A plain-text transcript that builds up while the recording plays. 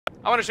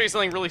I want to show you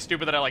something really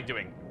stupid that I like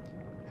doing.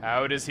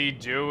 How does he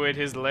do it?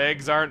 His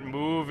legs aren't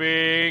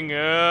moving.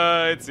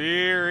 It's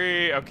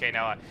eerie. Okay,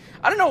 now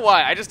I don't know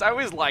why. I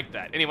always like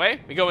that. Anyway,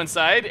 we go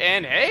inside,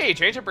 and hey,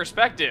 change of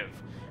perspective.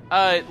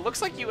 It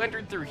looks like you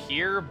entered through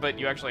here, but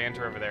you actually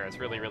enter over there. It's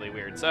really, really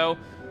weird. So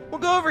we'll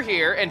go over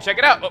here and check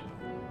it out. Oh,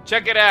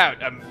 check it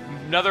out.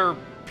 Another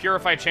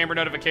purified chamber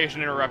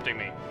notification interrupting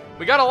me.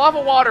 We got a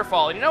lava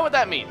waterfall, and you know what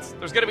that means.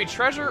 There's going to be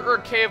treasure or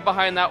a cave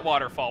behind that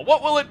waterfall.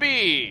 What will it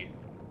be?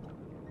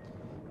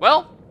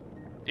 Well,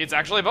 it's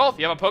actually both.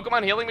 You have a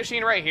Pokemon healing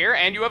machine right here,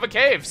 and you have a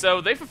cave.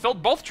 So they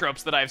fulfilled both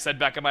tropes that I've said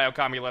back in my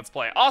Okami Let's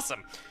Play.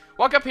 Awesome.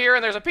 Walk up here,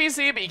 and there's a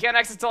PC, but you can't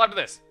access until after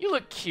this. You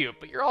look cute,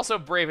 but you're also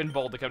brave and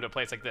bold to come to a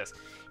place like this.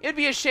 It'd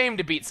be a shame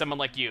to beat someone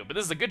like you, but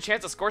this is a good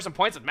chance to score some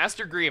points with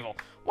Master Greevil.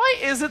 Why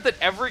is it that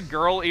every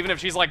girl, even if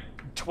she's like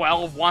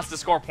 12, wants to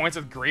score points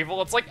with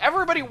Greevil? It's like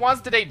everybody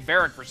wants to date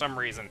Varric for some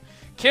reason.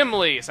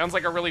 Kimlee sounds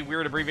like a really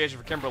weird abbreviation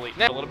for Kimberly.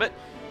 Now, a little bit.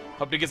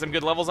 Hope to get some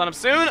good levels on him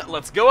soon.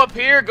 Let's go up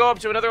here, go up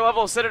to another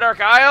level of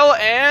Dark Isle,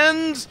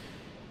 and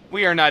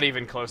we are not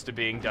even close to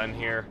being done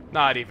here.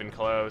 Not even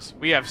close.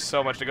 We have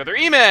so much to go through.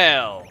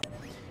 Email!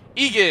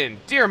 Egan,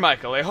 dear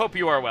Michael, I hope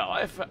you are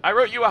well. I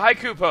wrote you a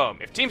haiku poem.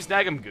 If Team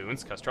Snag'em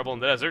goons cause trouble in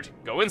the desert,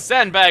 go and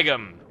sandbag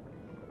 'em.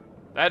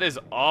 That is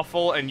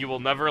awful, and you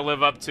will never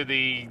live up to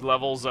the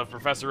levels of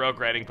Professor Oak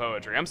writing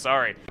poetry. I'm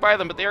sorry. Buy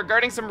them, but they are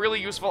guarding some really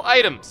useful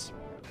items.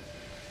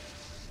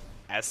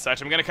 As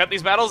such, I'm going to cut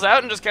these battles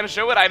out and just kind of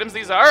show what items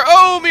these are.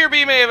 Oh,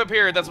 Mirby may have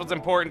appeared. That's what's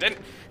important. And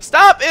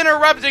stop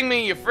interrupting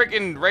me, you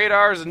freaking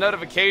radars and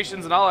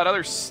notifications and all that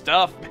other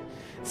stuff.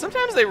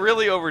 Sometimes they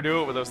really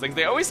overdo it with those things.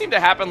 They always seem to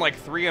happen like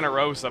 3 in a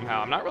row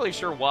somehow. I'm not really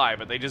sure why,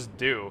 but they just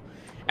do.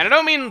 And I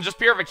don't mean just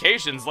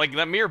purifications, like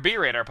that Mirby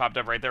radar popped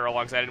up right there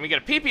alongside it. And we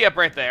get a PP up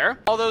right there.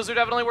 All those are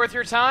definitely worth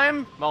your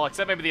time. Well,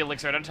 except maybe the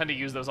elixir. I don't tend to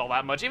use those all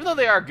that much, even though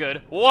they are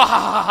good.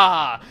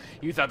 Wahahaha!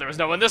 You thought there was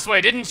no one this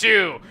way, didn't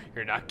you?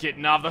 You're not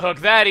getting off the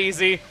hook that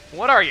easy.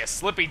 What are you,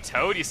 Slippy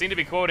Toad? You seem to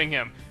be quoting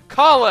him.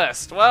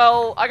 Coolest!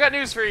 Well, I got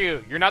news for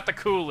you. You're not the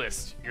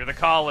coolest. You're the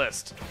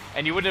coolest.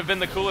 And you wouldn't have been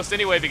the coolest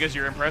anyway because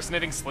you're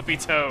impersonating Slippy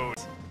Toad.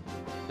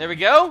 There we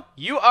go.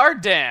 You are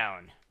down.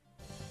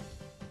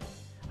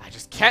 I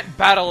just can't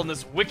battle in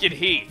this wicked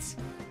heat.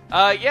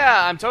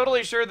 Yeah, I'm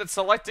totally sure that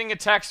selecting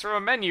attacks from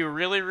a menu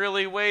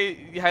really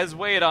has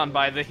weighed on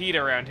by the heat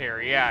around here.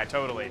 Yeah,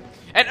 totally.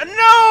 And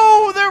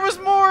no! There was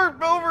more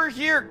over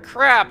here!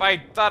 Crap, I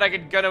thought I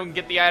could go and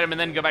get the item and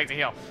then go back to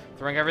heal.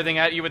 Throwing everything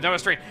at you with no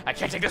restraint. I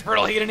can't take this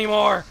brutal heat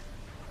anymore!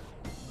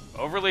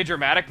 Overly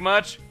dramatic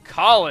much?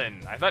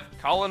 Colin. I thought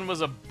Colin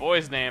was a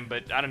boy's name,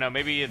 but I don't know,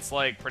 maybe it's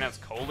like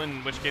pronounced Colin,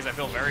 in which case I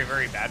feel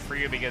very bad for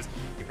you because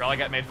you probably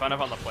got made fun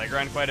of on the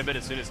playground quite a bit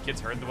as soon as kids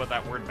heard what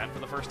that word meant for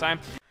the first time.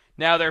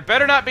 Now, there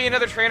better not be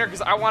another trainer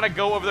because I want to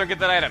go over there and get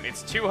that item.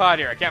 It's too hot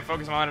here. I can't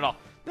focus on it at all.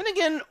 Then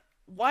again,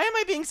 why am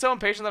I being so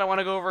impatient that I want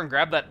to go over and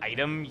grab that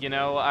item? You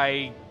know,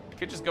 I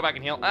could just go back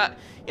and heal.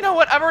 You know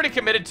what? I've already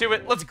committed to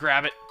it. Let's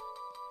grab it.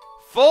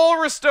 Full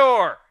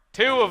restore.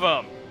 2 of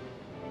them.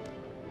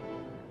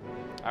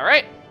 All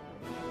right.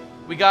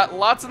 We got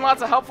lots and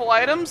lots of helpful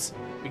items.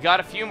 We got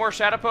a few more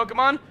Shadow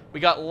Pokemon. We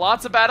got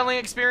lots of battling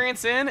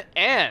experience in,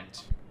 and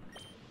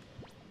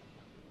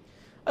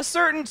a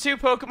certain 2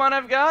 Pokemon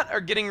I've got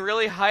are getting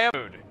really high up.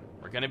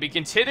 We're going to be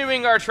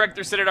continuing our trek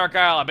through Dark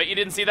Isle. I bet you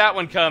didn't see that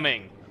one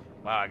coming.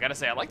 Wow, I gotta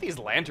say, I like these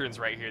lanterns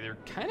right here. They're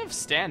kind of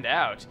stand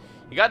out.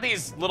 You got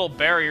these little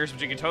barriers,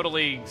 which you can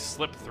totally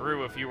slip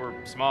through if you were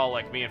small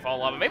like me and fall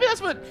in lava. Maybe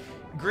that's what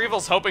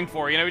Greevil's hoping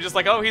for. You know, he's just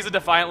like, oh, he's a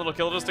defiant little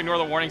killer. Just ignore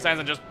the warning signs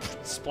and just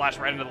splash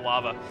right into the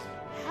lava.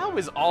 How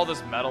is all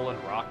this metal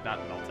and rock not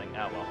melting?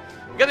 Oh, well.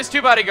 We got these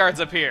 2 bodyguards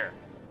up here.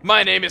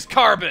 My name is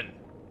Carbon.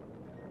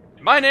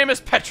 My name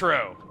is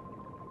Petro.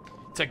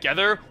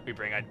 Together, we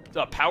bring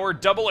a power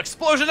double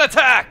explosion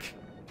attack!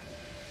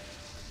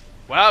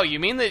 Wow, you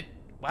mean that...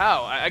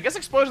 Wow, I guess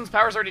Explosion's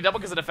power is already double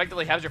because it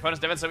effectively halves your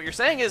opponent's defense, so what you're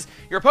saying is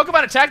you're a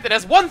Pokemon attack that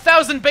has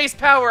 1,000 base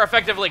power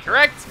effectively,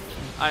 correct?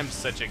 I'm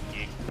such a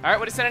geek. Alright,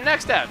 what are you sending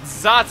next out?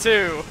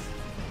 Xatu!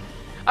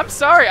 I'm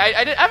sorry,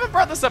 I haven't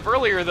brought this up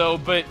earlier though,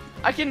 but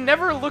I can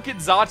never look at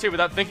Xatu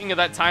without thinking of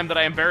that time that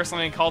I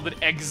embarrassingly called it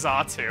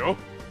Exatu.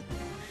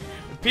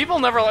 People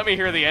never let me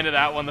hear the end of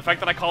that one, the fact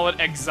that I call it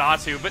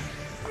Exatu, but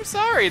I'm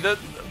sorry, the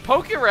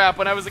Pokerap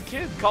when I was a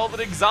kid called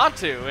it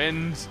Exatu,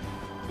 and,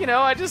 you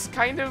know, I just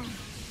kind of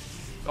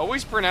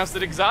always pronounced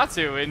it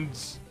Exatu, and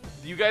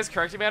you guys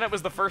correcting me on it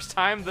was the first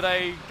time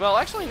that well,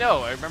 actually,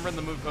 no, I remember in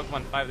the movie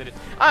Pokemon 5 they did.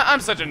 I'm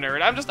such a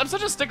nerd. I'm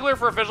such a stickler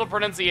for official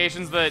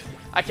pronunciations that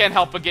I can't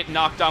help but get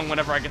knocked on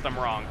whenever I get them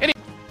wrong.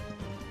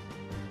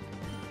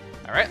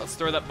 Alright, let's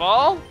throw that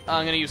ball.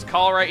 I'm gonna use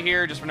Call right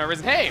here just for no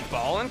reason. Hey,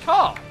 ball and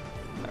call.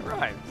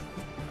 Alright.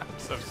 I'm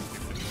so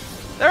stupid.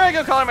 There I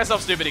go, calling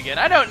myself stupid again.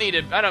 I don't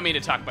mean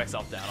to talk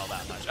myself down all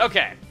that much.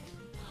 Okay.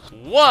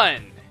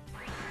 1.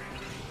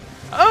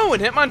 Oh,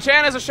 and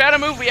Hitmonchan has a shadow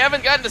move we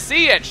haven't gotten to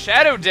see yet,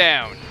 Shadow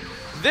Down.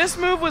 This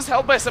move was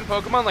held by some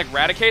Pokemon like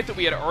Raticate that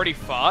we had already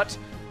fought,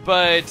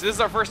 but this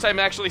is our first time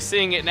actually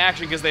seeing it in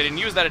action because they didn't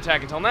use that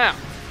attack until now.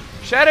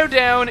 Shadow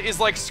Down is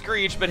like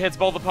Screech, but hits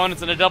both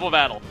opponents in a double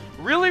battle.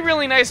 Really,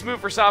 really nice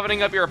move for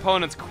softening up your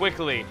opponents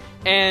quickly.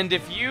 And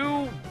if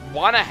you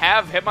want to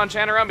have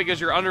Hitmonchan around because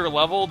you're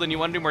under-leveled and you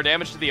want to do more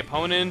damage to the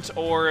opponent,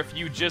 or if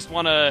you just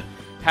want to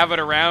have it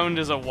around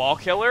as a wall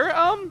killer,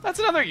 that's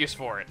another use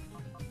for it.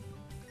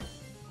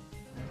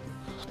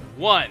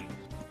 1,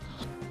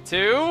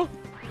 2...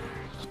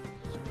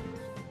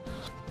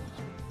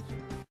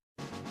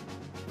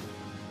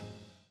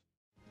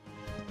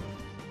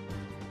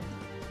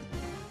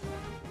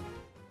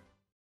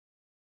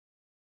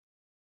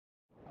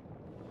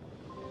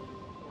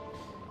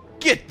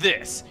 Get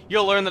this!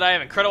 You'll learn that I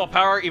have incredible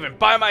power even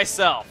by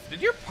myself.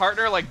 Did your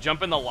partner, like,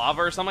 jump in the lava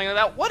or something like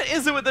that? What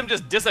is it with them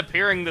just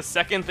disappearing the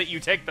second that you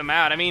take them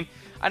out? I mean,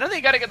 I know that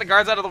you gotta get the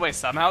guards out of the way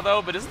somehow,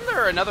 though, but isn't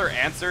there another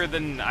answer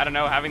than, I don't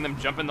know, having them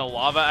jump in the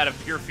lava out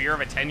of pure fear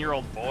of a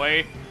 10-year-old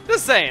boy?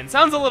 Just saying,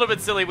 sounds a little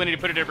bit silly when you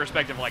put it in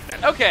perspective like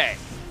that. Okay,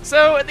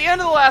 so at the end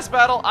of the last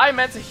battle, I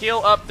meant to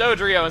heal up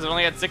Dodrio as it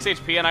only had 6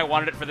 HP and I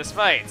wanted it for this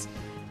fight.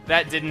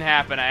 That didn't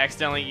happen. I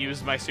accidentally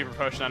used my super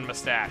potion on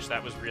Mustache.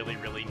 That was really,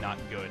 really not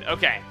good.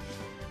 Okay.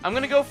 I'm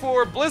gonna go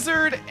for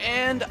Blizzard,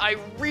 and I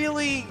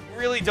really,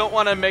 really don't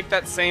want to make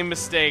that same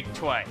mistake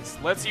twice.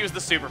 Let's use the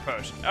super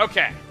potion.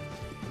 Okay.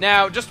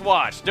 Now, just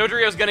watch.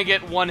 Dodrio's gonna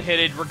get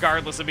one-hitted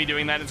regardless of me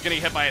doing that. It's gonna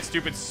get hit by a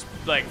stupid,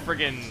 like,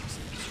 friggin'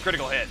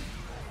 critical hit.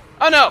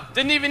 Oh no!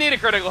 Didn't even need a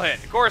critical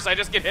hit. Of course, I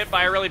just get hit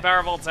by a really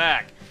powerful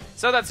attack.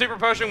 So that super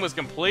potion was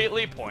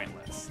completely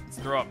pointless. Let's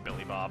throw up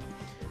Billy Bob.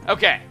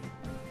 Okay.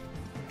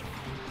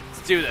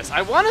 Do this.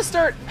 I want to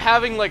start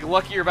having, like,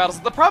 luckier battles.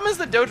 The problem is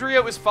that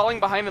Dodrio is falling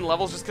behind in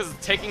levels just because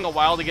it's taking a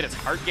while to get its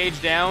heart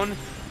gauge down,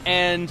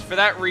 and for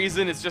that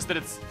reason, it's just that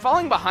it's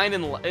falling behind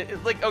in,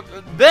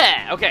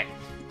 okay.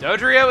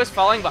 Dodrio is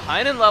falling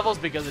behind in levels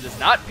because it is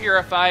not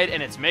purified,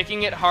 and it's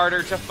making it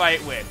harder to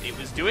fight with. It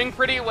was doing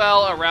pretty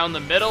well around the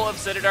middle of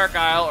Citydark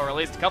Isle, or at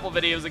least a couple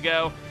videos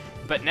ago,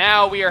 but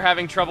now we are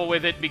having trouble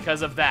with it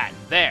because of that.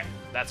 There.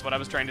 That's what I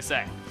was trying to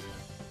say.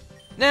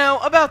 Now,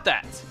 about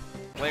that.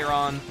 Later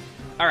on.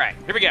 Alright,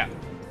 here we go.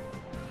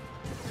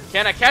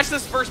 Can I catch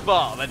this first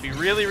ball? That'd be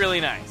really,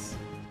 really nice.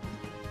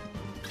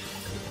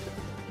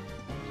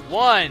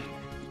 1,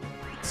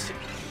 2.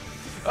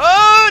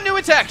 Oh, new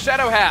attack,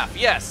 Shadow Half.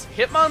 Yes,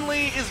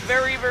 Hitmonlee is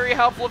very, very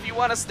helpful if you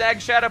want to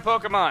stag Shadow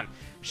Pokemon.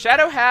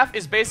 Shadow Half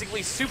is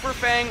basically Super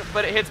Fang,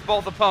 but it hits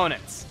both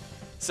opponents.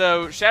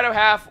 So Shadow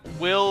Half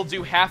will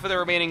do half of the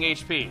remaining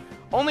HP.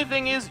 Only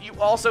thing is, you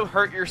also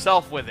hurt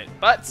yourself with it.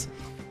 But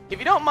if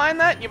you don't mind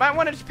that, you might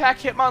want to pack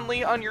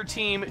Hitmonlee on your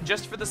team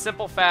just for the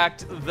simple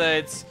fact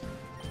that,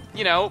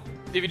 you know,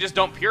 if you just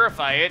don't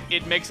purify it,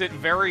 it makes it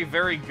very,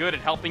 very good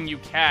at helping you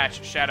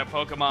catch Shadow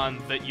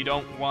Pokemon that you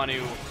don't want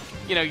to,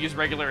 you know, use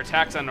regular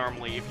attacks on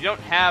normally. If you don't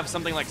have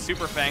something like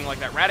Super Fang, like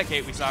that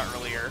Raticate we saw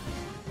earlier,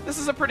 this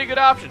is a pretty good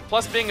option.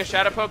 Plus, being a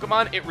Shadow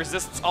Pokemon, it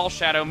resists all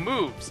Shadow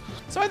moves.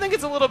 So I think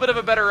it's a little bit of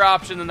a better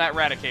option than that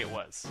Raticate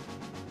was.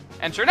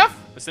 And sure enough,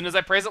 as soon as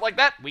I praise it like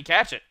that, we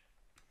catch it.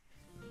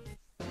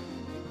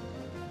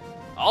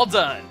 All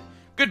done.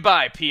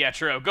 Goodbye,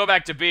 Pietro. Go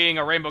back to being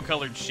a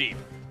rainbow-colored sheep.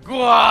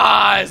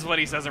 Gwah, is what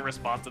he says in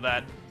response to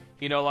that.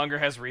 He no longer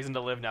has reason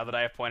to live now that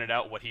I have pointed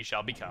out what he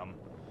shall become.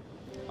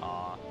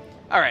 Aw.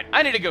 Alright,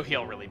 I need to go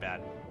heal really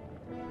bad.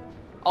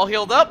 All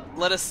healed up,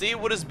 let us see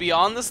what is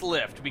beyond this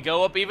lift. We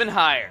go up even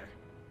higher.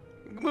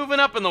 Moving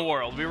up in the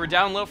world. We were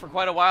down low for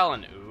quite a while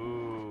and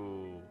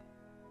ooh.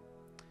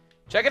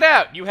 Check it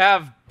out. You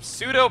have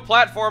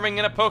pseudo-platforming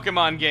in a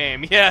Pokemon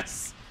game.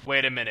 Yes.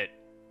 Wait a minute.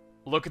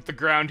 Look at the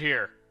ground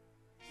here.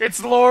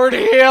 It's Lord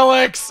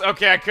Helix!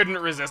 Okay, I couldn't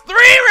resist. 3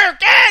 rare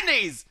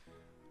candies!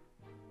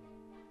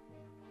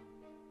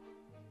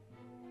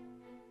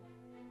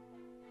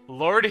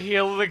 Lord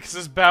Helix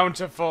is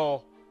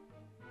bountiful.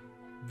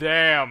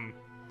 Damn.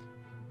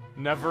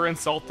 Never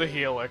insult the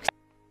Helix.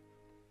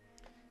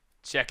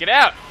 Check it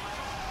out.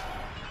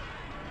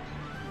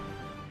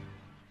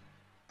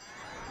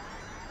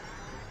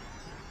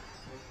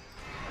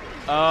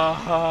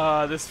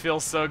 This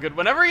feels so good.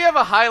 Whenever you have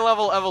a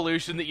high-level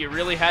evolution that you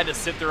really had to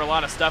sit through a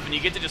lot of stuff and you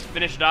get to just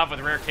finish it off with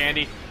rare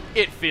candy,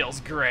 it feels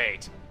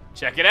great.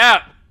 Check it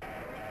out.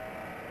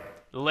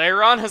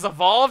 Lairon has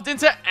evolved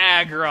into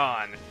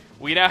Aggron.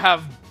 We now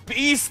have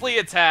beastly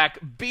attack,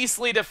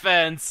 beastly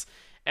defense,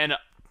 and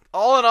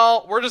all in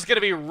all, we're just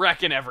gonna be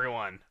wrecking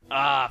everyone.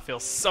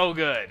 Feels so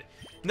good.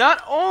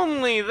 Not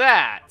only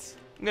that,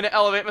 I'm gonna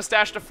elevate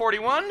Mustache to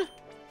 41,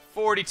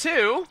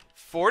 42,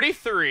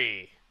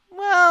 43.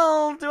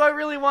 Well, do I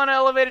really want to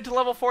elevate it to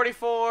level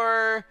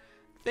 44?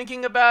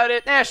 Thinking about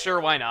it?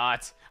 Sure, why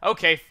not?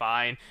 Okay,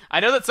 fine.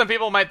 I know that some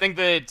people might think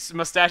that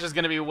Mustache is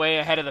going to be way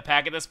ahead of the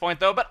pack at this point,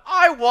 though, but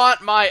I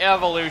want my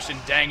evolution,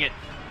 dang it.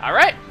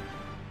 Alright.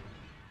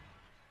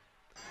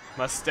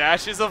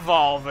 Mustache is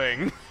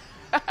evolving.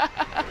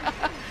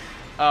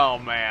 Oh,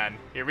 man.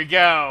 Here we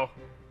go.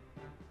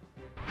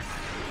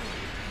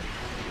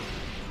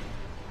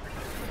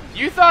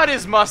 You thought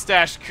his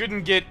mustache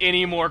couldn't get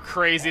any more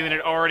crazy than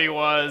it already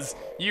was.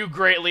 You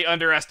greatly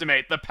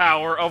underestimate the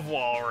power of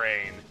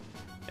Walrein.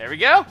 There we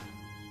go.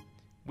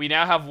 We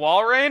now have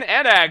Walrein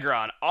and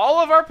Aggron. All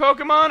of our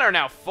Pokemon are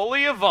now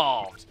fully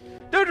evolved.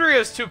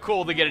 Dodrio's too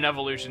cool to get an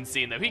evolution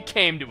scene, though. He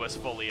came to us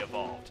fully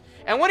evolved.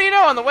 And what do you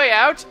know, on the way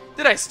out,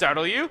 did I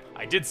startle you?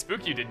 I did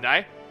spook you, didn't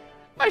I?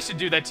 I should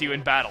do that to you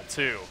in battle,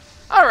 too.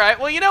 Alright,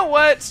 well, you know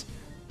what?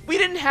 We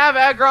didn't have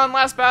Aggron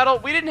last battle.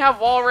 We didn't have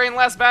Walrein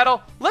last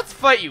battle. Let's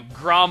fight you,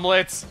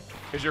 Gromlitz.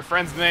 Is your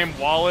friend's name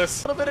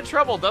Wallace? A little bit of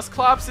trouble.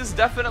 Dusclops is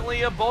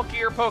definitely a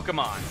bulkier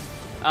Pokemon.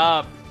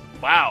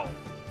 Wow.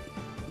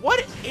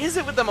 What is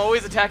it with them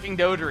always attacking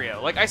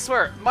Dodrio? Like, I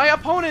swear, my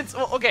opponents...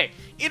 Well, okay,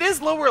 it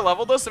is lower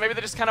level, though, so maybe they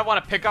just kind of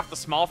want to pick off the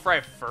small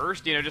fry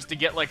first, you know, just to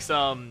get, like,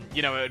 some,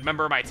 you know, a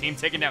member of my team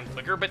taken down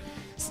quicker. But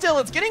still,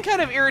 it's getting kind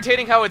of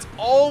irritating how it's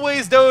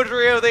always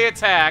Dodrio they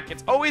attack.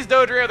 It's always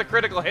Dodrio the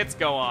critical hits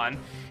go on.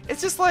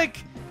 It's just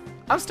like...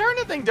 I'm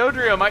starting to think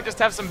Dodrio might just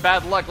have some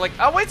bad luck. Like,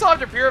 I'll wait till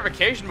after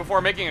Purification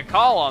before making a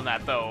call on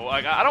that, though.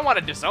 Like, I don't want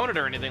to disown it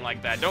or anything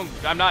like that.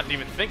 I'm not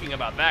even thinking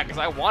about that, because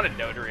I wanted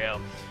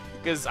Dodrio.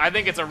 Because I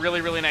think it's a really,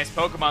 really nice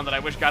Pokemon that I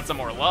wish got some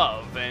more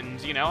love,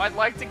 and, you know, I'd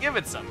like to give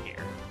it some here.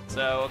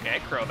 So, okay,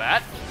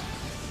 Crobat.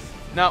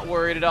 Not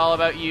worried at all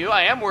about you.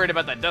 I am worried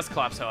about that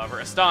Dusclops, however.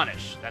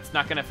 Astonish. That's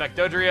not going to affect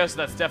Dodrio, so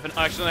that's definitely...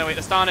 Actually, no, wait,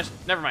 Astonish.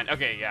 Never mind.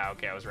 Okay, yeah,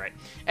 okay, I was right.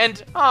 And,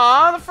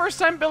 the first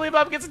time Billy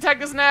Bob gets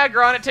attacked as an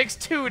Aggron, it takes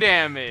 2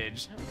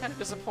 damage. I'm kind of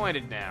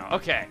disappointed now.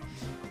 Okay.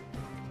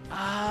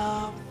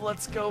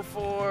 Let's go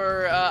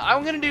for...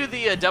 I'm going to do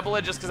the Double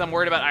Edge just because I'm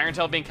worried about Iron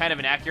Tail being kind of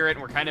inaccurate,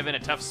 and we're kind of in a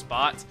tough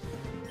spot.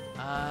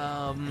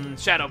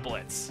 Shadow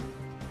Blitz.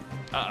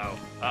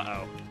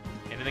 Uh-oh.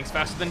 Anything's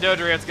faster than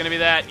Dodrio, it's going to be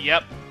that.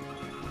 Yep.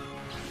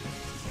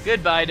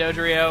 Goodbye,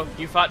 Dodrio.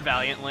 You fought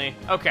valiantly.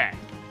 Okay.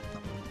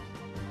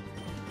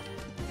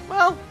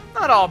 Well,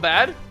 not all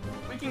bad.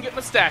 We can get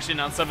Mustache in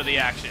on some of the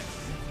action.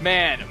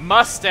 Man,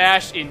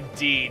 Mustache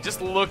indeed.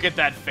 Just look at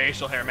that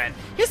facial hair, man.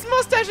 His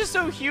mustache is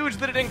so huge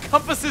that it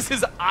encompasses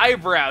his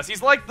eyebrows.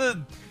 He's like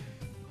the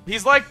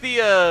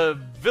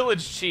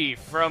village chief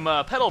from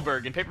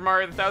Petalburg in Paper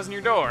Mario: The Thousand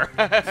Year Door.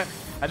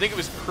 I think it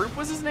was Croup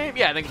was his name?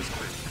 Yeah, I think it was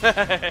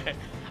Croup.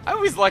 I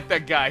always liked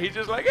that guy. He's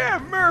just like, yeah,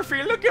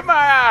 Murphy, look at my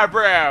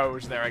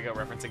eyebrows. There I go,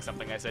 referencing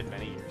something I said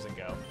many years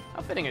ago.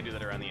 How fitting I do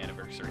that around the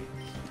anniversary.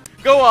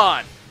 Go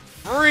on.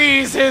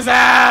 Freeze his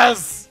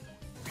ass!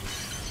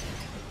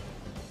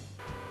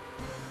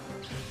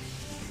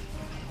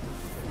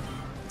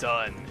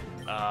 Done.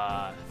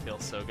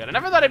 Feels so good. I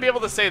never thought I'd be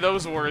able to say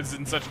those words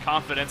in such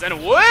confidence. And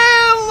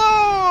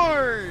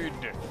Wailord!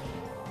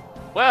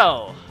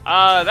 Well,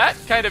 that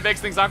kind of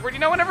makes things awkward. You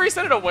know, whenever you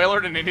send it a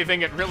Wailord in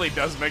anything, it really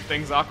does make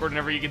things awkward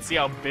whenever you can see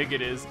how big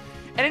it is.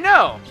 And I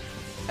know,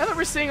 now that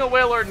we're seeing a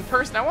Wailord in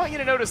person, I want you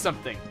to notice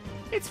something.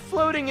 It's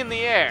floating in the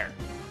air.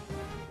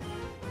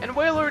 And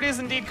Wailord is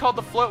indeed called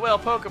the Float Whale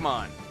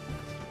Pokemon.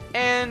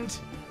 And,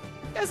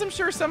 as I'm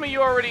sure some of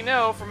you already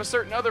know from a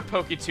certain other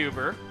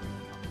PokeTuber,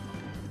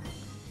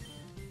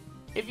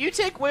 if you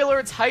take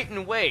Wailord's height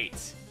and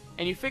weight,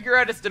 and you figure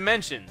out its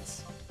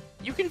dimensions,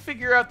 you can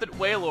figure out that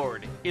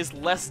Wailord is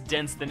less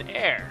dense than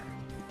air.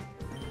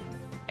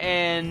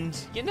 And,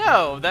 you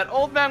know, that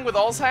old man with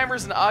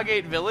Alzheimer's in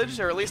Agate Village,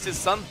 or at least his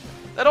son,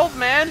 that old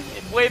man,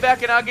 way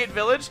back in Agate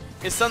Village,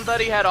 his son thought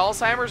he had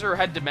Alzheimer's or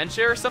had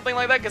dementia or something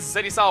like that because he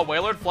said he saw a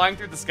Wailord flying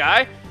through the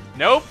sky.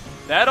 Nope,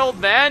 that old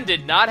man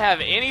did not have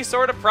any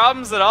sort of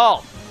problems at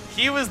all.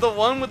 He was the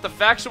one with the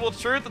factual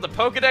truth that the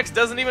Pokedex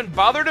doesn't even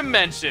bother to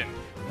mention.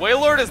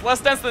 Wailord is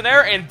less dense than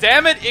air, and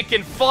damn it, it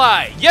can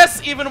fly!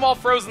 Yes, even while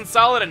frozen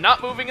solid and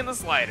not moving in the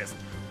slightest.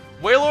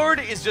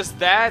 Wailord is just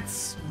that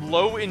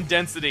low in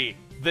density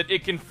that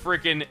it can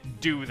frickin'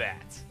 do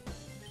that.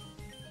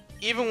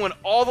 Even when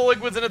all the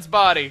liquids in its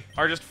body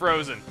are just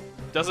frozen.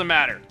 Doesn't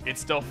matter, it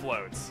still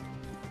floats.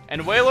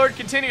 And Wailord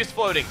continues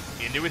floating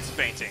into its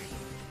fainting.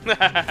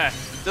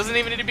 Doesn't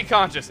even need to be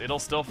conscious, it'll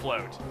still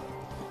float.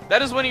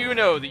 That is when you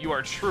know that you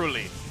are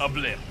truly a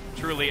blip.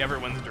 Truly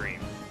everyone's dream.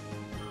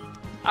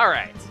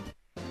 Alright.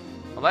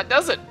 Well, that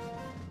does it.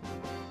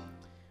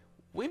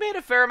 We made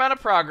a fair amount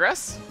of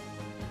progress.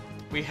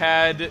 We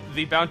had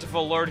the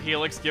bountiful Lord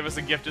Helix give us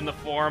a gift in the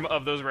form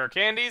of those rare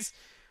candies.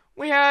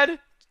 We had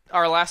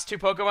our last 2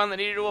 Pokemon that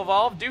needed to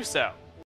evolve do so.